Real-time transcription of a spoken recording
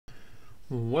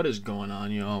What is going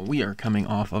on, y'all? We are coming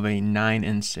off of a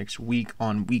 9-6 week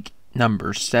on week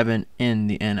number 7 in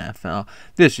the NFL.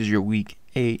 This is your week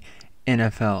 8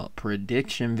 NFL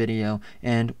prediction video,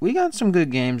 and we got some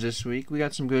good games this week. We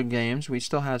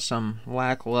still had some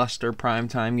lackluster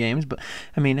primetime games, but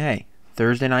I mean, hey,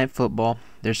 Thursday night football,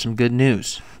 there's some good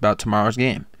news about tomorrow's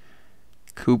game.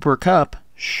 Cooper Kupp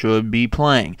should be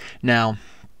playing. Now,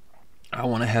 I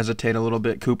want to hesitate a little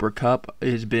bit. Cooper Kupp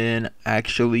has been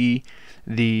actually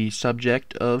the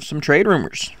subject of some trade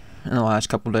rumors in the last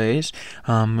couple days.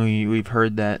 We've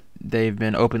heard that they've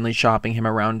been openly shopping him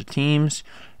around to teams,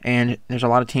 and there's a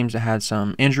lot of teams that had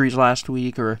some injuries last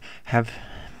week or have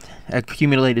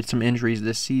accumulated some injuries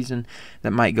this season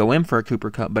that might go in for a Cooper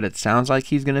Kupp, but it sounds like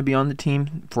he's going to be on the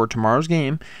team for tomorrow's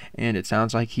game, and it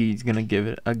sounds like he's going to give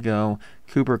it a go.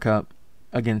 Cooper Kupp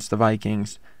against the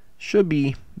Vikings should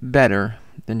be better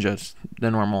than just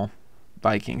the normal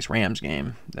Vikings-Rams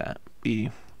game that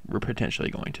we were potentially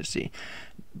going to see.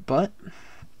 But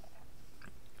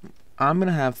I'm going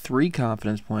to have 3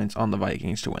 confidence points on the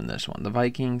Vikings to win this one. The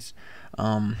Vikings,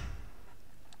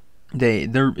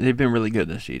 they've been really good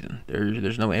this season.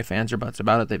 There's no ifs, ands, or buts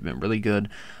about it. They've been really good.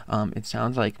 It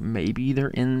sounds like maybe they're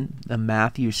in the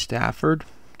Matthew Stafford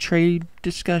trade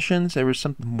discussions. There was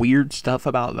some weird stuff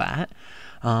about that.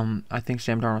 I think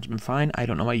Sam Darnold's been fine. I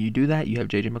don't know why you do that. You have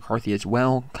J.J. McCarthy as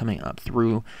well coming up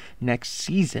through next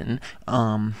season.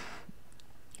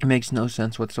 It makes no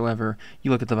sense whatsoever.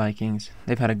 You look at the Vikings.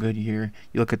 They've had a good year.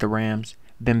 You look at the Rams.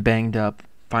 Been banged up.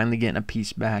 Finally getting a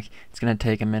piece back. It's going to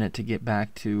take a minute to get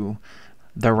back to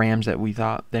the Rams that we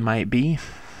thought they might be.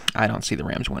 I don't see the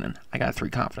Rams winning. I got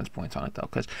 3 confidence points on it, though,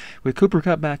 because with Cooper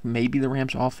Kupp back, maybe the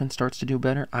Rams offense starts to do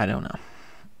better. I don't know.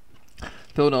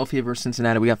 Philadelphia versus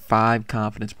Cincinnati. We got 5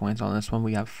 confidence points on this one.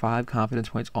 We got 5 confidence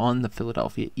points on the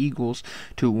Philadelphia Eagles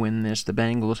to win this. The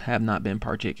Bengals have not been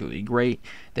particularly great.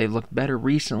 They've looked better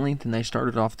recently than they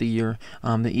started off the year.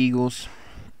 The Eagles,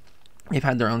 they've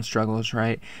had their own struggles,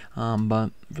 right? But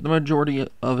for the majority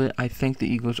of it, I think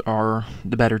the Eagles are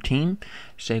the better team.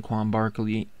 Saquon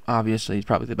Barkley, obviously, is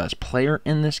probably the best player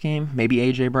in this game. Maybe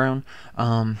A.J. Brown.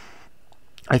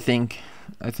 I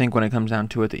think when it comes down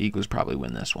to it, the Eagles probably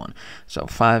win this one. So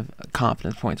 5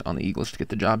 confidence points on the Eagles to get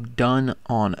the job done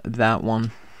on that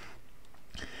one.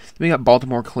 Then we got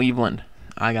Baltimore-Cleveland.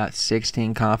 I got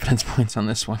 16 confidence points on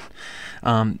this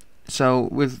one. So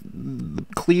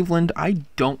with Cleveland, I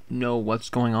don't know what's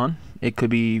going on. It could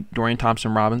be Dorian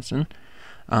Thompson-Robinson.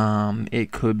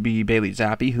 It could be Bailey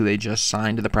Zappi, who they just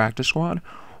signed to the practice squad.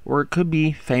 Or it could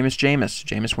be famous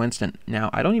Jameis Winston.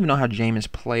 Now, I don't even know how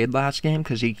Jameis played last game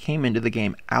because he came into the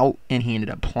game out and he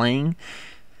ended up playing.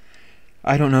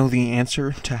 I don't know the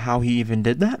answer to how he even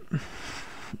did that.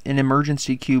 An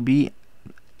emergency QB,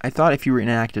 I thought if you were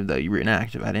inactive, though, you were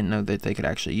inactive. I didn't know that they could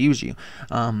actually use you.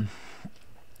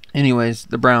 Anyways,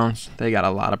 the Browns, they got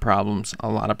a lot of problems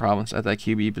at that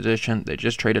QB position. They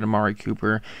just traded Amari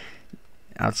Cooper.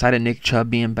 Outside of Nick Chubb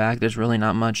being back, there's really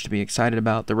not much to be excited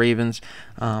about. The Ravens,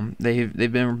 they've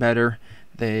been better.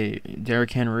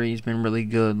 Derrick Henry's been really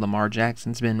good. Lamar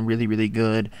Jackson's been really, really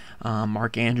good.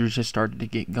 Mark Andrews just started to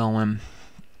get going.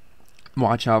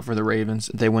 Watch out for the Ravens.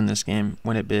 They win this game,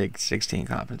 win it big. 16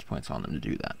 confidence points on them to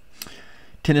do that.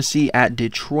 Tennessee at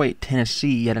Detroit.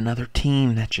 Tennessee, yet another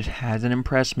team that just hasn't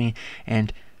impressed me.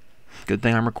 And good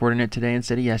thing I'm recording it today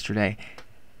instead of yesterday.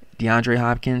 DeAndre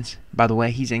Hopkins, by the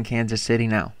way, he's in Kansas City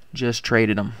now. Just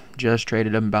traded him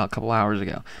about a couple hours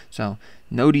ago. So,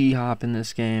 no D-Hop in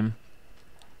this game.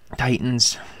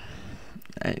 Titans,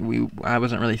 I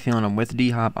wasn't really feeling him with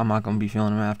D-Hop. I'm not going to be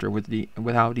feeling him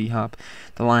without D-Hop.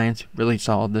 The Lions, really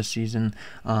solid this season.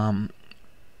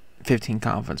 15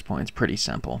 confidence points, pretty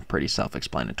simple, pretty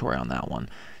self-explanatory on that one.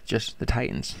 Just the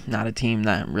Titans, not a team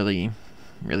that really,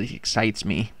 really excites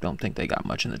me. Don't think they got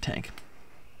much in the tank.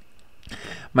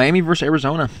 Miami versus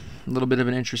Arizona. A little bit of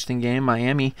an interesting game.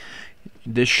 Miami,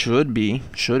 this should be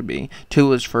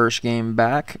Tua's first game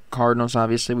back. Cardinals,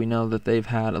 obviously, we know that they've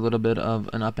had a little bit of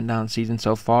an up and down season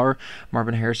so far.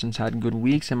 Marvin Harrison's had good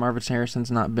weeks, and Marvin Harrison's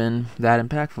not been that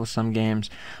impactful some games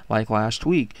like last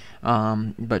week.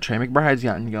 But Trey McBride's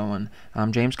gotten going.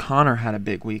 James Conner had a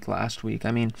big week last week.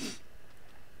 I mean,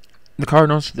 the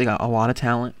Cardinals, they got a lot of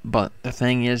talent, but the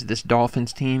thing is, this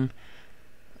Dolphins team,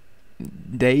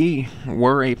 they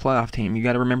were a playoff team. You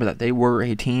got to remember that. They were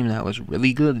a team that was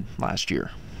really good last year.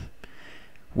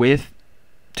 With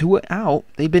Tua out,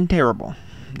 they've been terrible.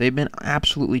 They've been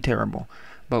absolutely terrible.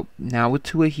 But now with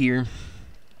Tua here,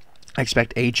 I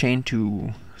expect A-Chain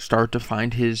to start to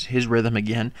find his rhythm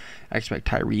again. I expect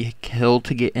Tyreek Hill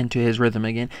to get into his rhythm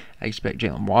again. I expect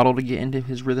Jalen Waddle to get into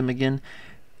his rhythm again.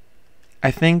 I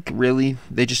think really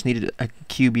they just needed a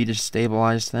QB to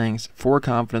stabilize things. 4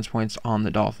 confidence points on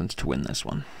the Dolphins to win this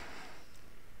one.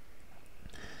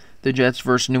 The Jets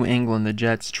versus New England. The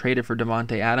Jets traded for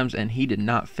Davante Adams, and he did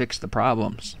not fix the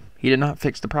problems. He did not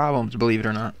fix the problems, believe it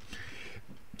or not.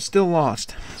 Still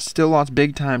lost. Still lost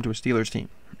big time to a Steelers team.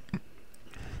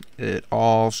 It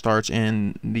all starts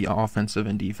in the offensive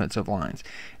and defensive lines,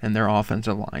 and their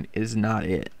offensive line is not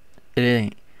it. It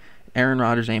ain't. Aaron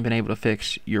Rodgers ain't been able to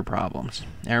fix your problems.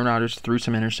 Aaron Rodgers threw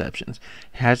some interceptions.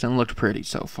 Hasn't looked pretty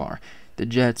so far. The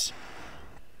Jets,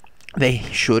 they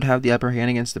should have the upper hand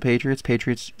against the Patriots.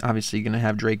 Patriots obviously going to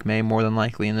have Drake May more than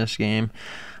likely in this game.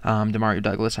 Demario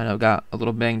Douglas, I know, got a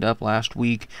little banged up last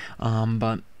week,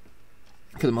 but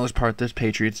for the most part, this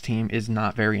Patriots team is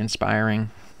not very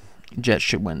inspiring. Jets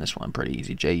should win this one pretty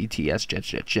easy. Jets,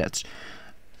 Jets.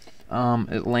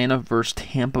 Atlanta versus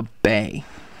Tampa Bay.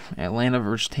 Atlanta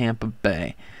versus Tampa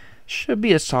Bay. Should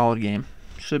be a solid game.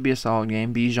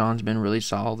 Bijan's been really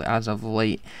solid as of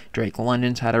late. Drake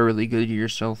London's had a really good year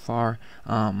so far.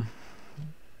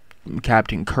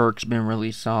 Captain Kirk's been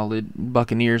really solid.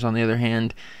 Buccaneers, on the other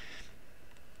hand,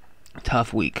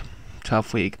 tough week.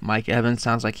 Mike Evans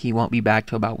sounds like he won't be back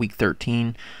till about week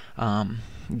 13.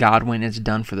 Godwin is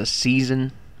done for the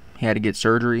season. He had to get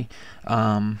surgery.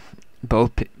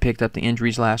 Both picked up the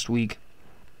injuries last week.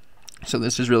 So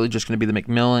this is really just going to be the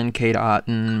McMillan, Cade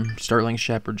Otton, Sterling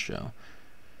Shepard show.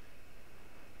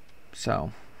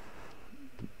 So,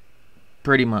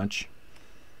 pretty much,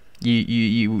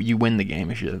 you win the game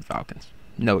if you're the Falcons.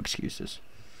 No excuses.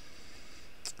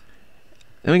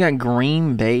 Then we got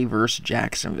Green Bay versus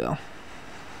Jacksonville.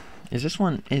 Is this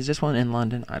one in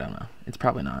London? I don't know. It's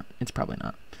probably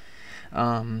not.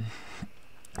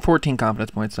 14 confidence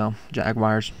points though.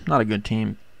 Jaguars, not a good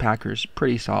team. Packers,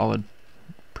 pretty solid.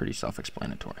 Pretty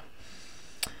self-explanatory.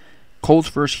 Colts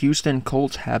versus Houston.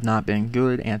 Colts have not been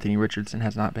good. Anthony Richardson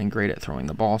has not been great at throwing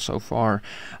the ball so far.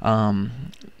 A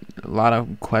lot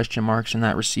of question marks in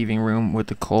that receiving room with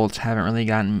the Colts. Haven't really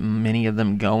gotten many of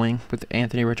them going with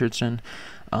Anthony Richardson.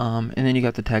 And then you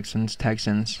got the Texans.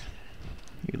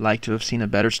 You'd like to have seen a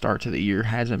better start to the year.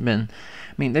 Hasn't been.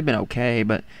 I mean, they've been okay,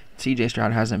 but C.J.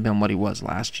 Stroud hasn't been what he was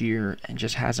last year and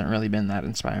just hasn't really been that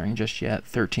inspiring just yet.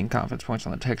 13 confidence points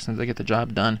on the Texans. They get the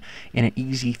job done in an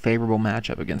easy, favorable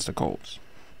matchup against the Colts.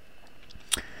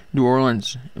 New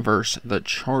Orleans versus the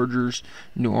Chargers.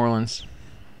 New Orleans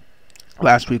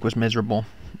last week was miserable.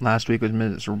 Not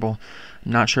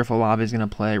sure if Olave is going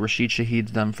to play. Rashid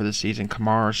Shaheed's done for the season.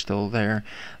 Kamara's still there,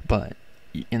 but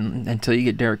until you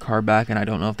get Derek Carr back, and I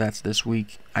don't know if that's this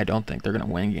week, I don't think they're going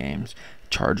to win games.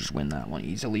 Chargers win that one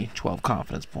easily, 12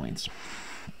 confidence points.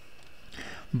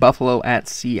 Buffalo at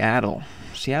Seattle.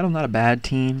 Seattle, not a bad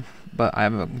team, but I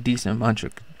have a decent bunch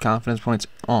of confidence points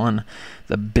on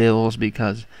the Bills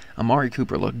because Amari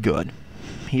Cooper looked good.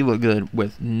 He looked good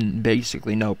with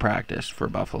basically no practice for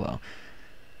Buffalo.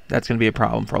 That's going to be a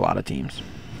problem for a lot of teams.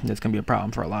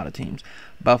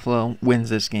 Buffalo wins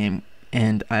this game,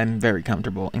 and I'm very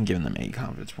comfortable in giving them 8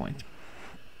 confidence points.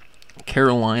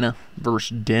 Carolina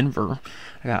versus Denver.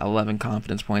 I got 11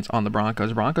 confidence points on the Broncos.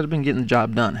 The Broncos have been getting the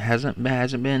job done. Hasn't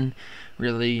been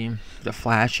really the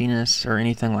flashiness or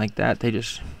anything like that. They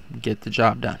just get the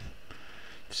job done.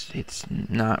 It's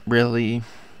not really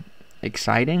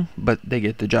exciting, but they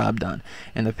get the job done.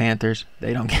 And the Panthers,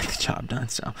 they don't get the job done.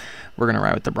 So we're going to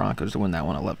ride with the Broncos to win that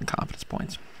one, 11 confidence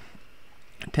points.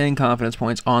 10 confidence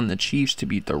points on the Chiefs to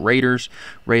beat the Raiders.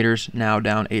 Raiders now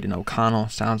down Aiden O'Connell.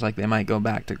 Sounds like they might go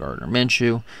back to Gardner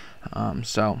Minshew.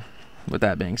 So, with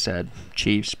that being said,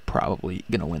 Chiefs probably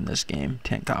going to win this game.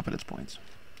 10 confidence points.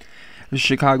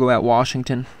 Chicago at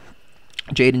Washington.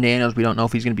 Jaden Daniels, we don't know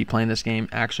if he's going to be playing this game.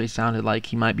 Actually sounded like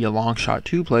he might be a long shot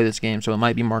to play this game, so it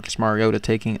might be Marcus Mariota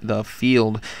taking the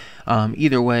field.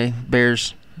 Either way,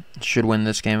 Bears should win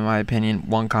this game, in my opinion.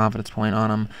 1 confidence point on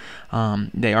them.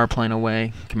 They are playing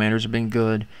away. Commanders have been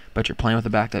good, but you're playing with a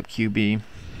backed-up QB.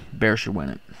 Bears should win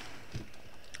it.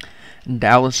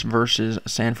 Dallas versus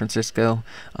San Francisco.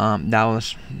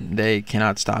 Dallas, they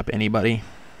cannot stop anybody.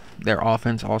 Their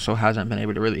offense also hasn't been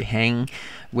able to really hang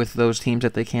with those teams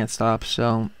that they can't stop.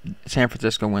 So San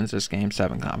Francisco wins this game,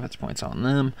 7 confidence points on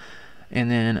them. And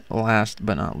then last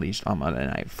but not least on Monday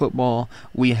Night Football,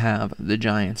 we have the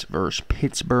Giants versus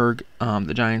Pittsburgh.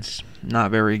 The Giants,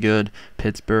 not very good.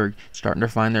 Pittsburgh starting to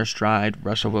find their stride.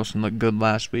 Russell Wilson looked good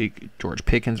last week. George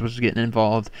Pickens was getting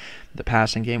involved. The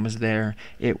passing game was there.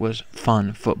 It was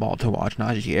fun football to watch.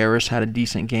 Najee Harris had a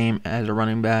decent game as a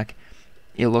running back.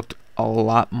 It looked a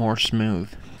lot more smooth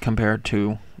compared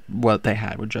to what they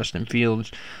had with Justin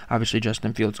Fields. Obviously,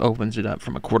 Justin Fields opens it up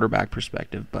from a quarterback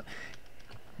perspective, but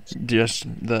just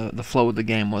the flow of the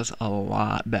game was a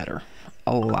lot better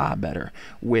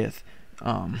with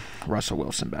Russell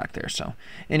Wilson back there. So,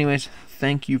 anyways,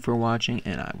 thank you for watching,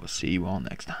 and I will see you all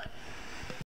next time.